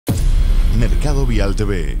Mercado Vial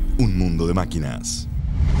TV, un mundo de máquinas.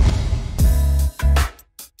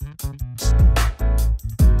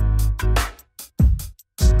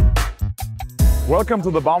 Welcome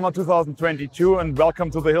to the BAUMA 2022 and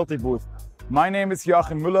welcome to the HILTI booth. My name is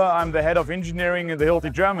Joachim Müller. I'm the head of engineering in the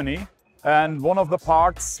HILTI Germany. And one of the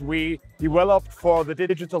parts we developed for the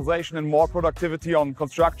digitalization and more productivity on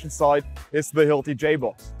construction site is the HILTI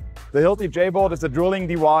Jaibot. The HILTI Jaibot is a drilling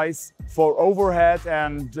device for overhead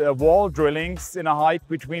and wall drillings in a height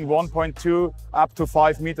between 1.2 up to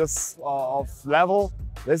 5 meters of level.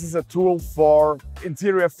 This is a tool for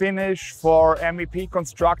interior finish, for MEP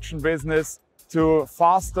construction business, to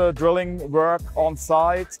faster drilling work on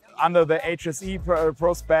site under the HSE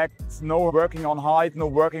prospects, no working on height, no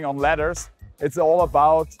working on ladders. It's all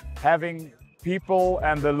about having people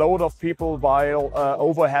and the load of people while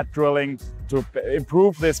overhead drilling to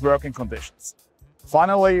improve these working conditions.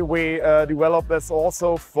 Finally, we developed this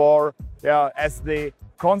also for, as the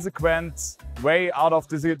consequent way out of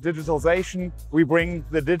the digitalization, we bring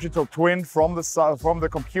the digital twin from the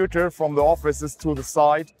computer, from the offices to the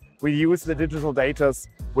site. We use the digital data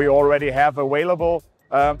we already have available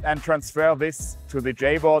and transfer this to the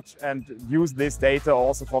Jaibot and use this data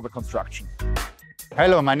also for the construction.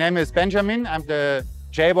 Hello, my name is Benjamin. I'm the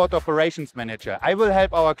Jaibot operations manager. I will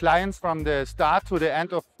help our clients from the start to the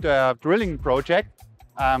end of the drilling project.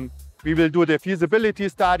 We will do the feasibility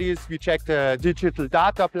studies, we check the digital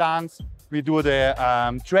data plans, we do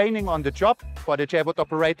the training on the job for the Jaibot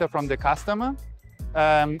operator from the customer.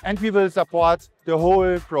 And we will support the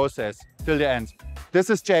whole process till the end. This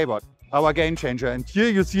is Jaibot, our game changer. And here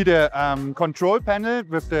you see the control panel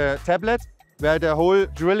with the tablet, where the whole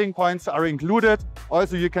drilling points are included.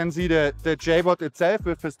 Also, you can see the Jaibot itself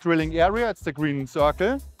with its drilling area. It's the green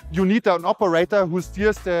circle. You need an operator who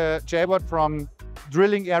steers the Jaibot from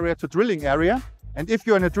drilling area to drilling area. And if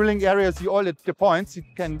you're in a drilling area, see all the points it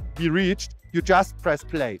can be reached, you just press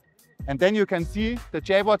play. And then you can see the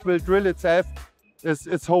Jaibot will drill itself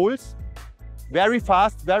its holes. Very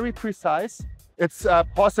fast, very precise. It's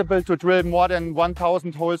possible to drill more than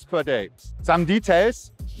 1,000 holes per day. Some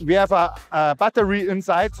details. We have a battery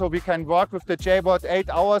inside, so we can work with the Jaibot 8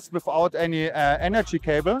 hours without any energy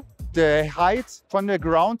cable. The height from the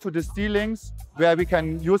ground to the ceilings where we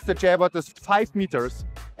can use the Jaibot is 5 meters.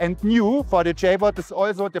 And new for the Jaibot is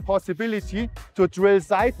also the possibility to drill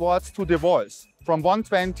sidewards to the walls from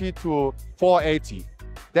 120 to 480.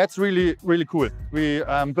 That's really, really cool. We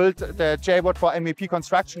built the Jaibot for MEP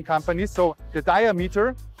construction companies. So the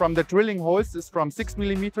diameter from the drilling holes is from 6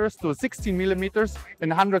 millimeters to 16 millimeters in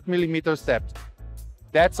 100 millimeters depth.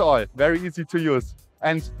 That's all. Very easy to use.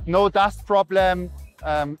 And no dust problem.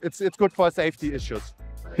 It's good for safety issues.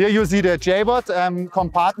 Here you see the Jaibot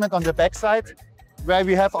compartment on the backside, where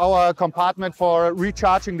we have our compartment for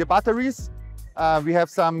recharging the batteries. We have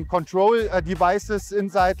some control devices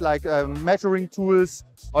inside, like measuring tools.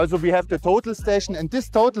 Also, we have the total station, and this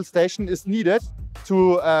total station is needed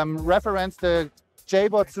to reference the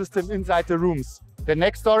Jaibot system inside the rooms. The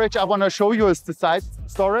next storage I want to show you is the side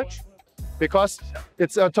storage, because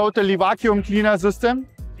it's a totally vacuum cleaner system,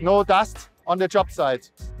 no dust on the job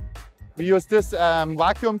site. We use this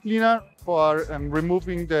vacuum cleaner for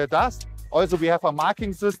removing the dust. Also, we have a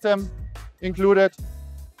marking system included.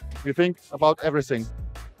 We think about everything.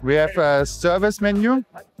 We have a service menu.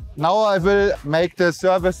 Now I will make the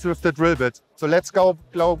service with the drill bit. So let's go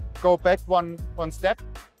back one step,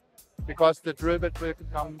 because the drill bit will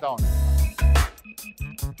come down.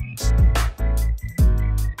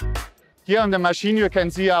 Here on the machine you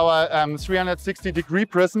can see our 360-degree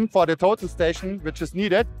prism for the total station, which is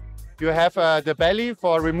needed. You have the belly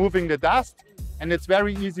for removing the dust, and it's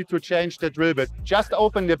very easy to change the drill bit. Just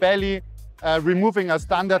open the belly, removing a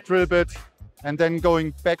standard drill bit, and then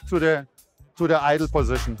going back to the idle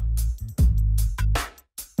position.